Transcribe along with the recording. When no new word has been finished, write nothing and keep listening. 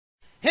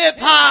Hip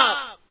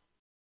hop.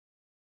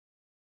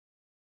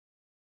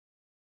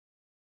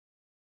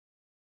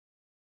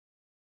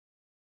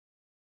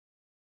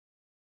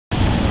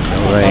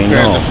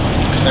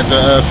 At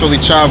the Philly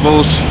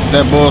Chavos,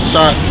 Dabul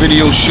Sock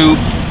video shoot.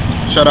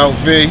 Shout out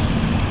V.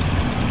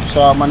 Shout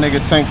out my nigga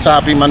Tank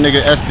Toppy, my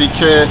nigga SD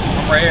Kid.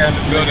 I'm right here in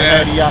the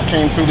building. Y'all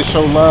came through to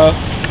show love.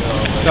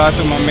 Shout out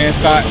to my man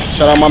Sock.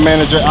 Shout out my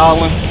manager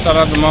Allen. Shout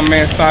out to my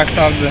man Sock.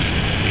 Shout out to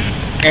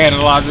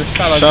Analyzer.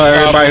 Shout out to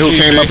everybody who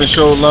came up and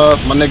showed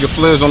love. My nigga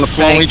Fliz on the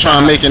phone. He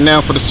trying to make it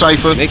now for the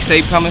cypher.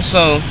 Mixtape coming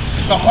soon.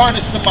 The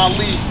hardest in my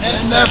league,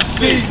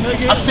 NFC.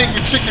 I take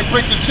a chicken,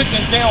 break the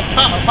chicken down,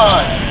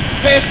 Popeye.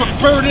 Pass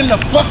a bird in the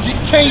bucket,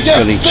 KFC.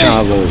 Philly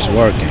Chavos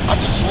working. I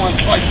just want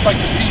slice like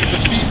a piece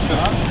of pizza.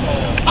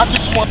 I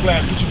just want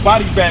put your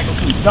body back on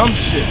some dumb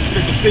shit.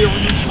 Pick a cereal,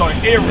 you start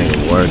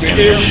airing. Working.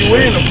 You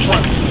in the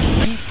front.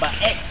 By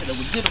accident,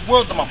 we did the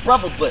world to my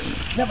brother, but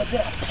never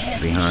did I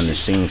pass. Behind the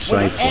scenes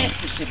cypher.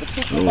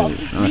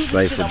 Not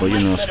cypher, but you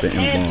know,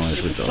 spitting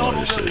bars with the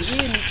artists.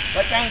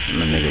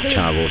 My nigga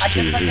Chavos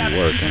TV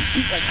working.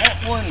 Like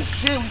hot one and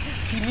silly.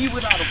 See me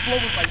without a flow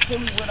is like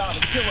Timmy without a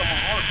killer. My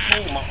heart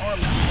cold, my arm.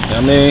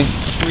 I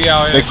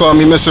mean, they call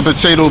me Mr.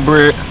 Potato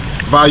Bread.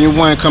 Volume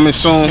 1 coming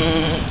soon.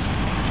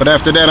 But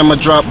after that, I'm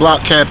gonna drop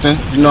Block Captain.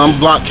 You know, I'm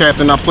Block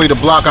Captain. I play the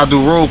block. I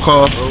do roll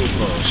call.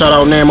 Shout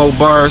out Namo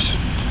Bars.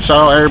 Shout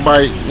out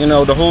everybody. You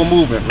know, the whole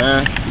movement,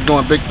 man. We're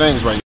doing big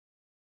things right now.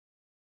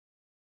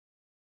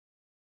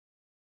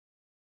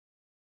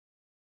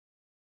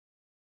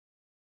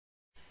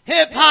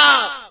 Hip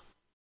hop.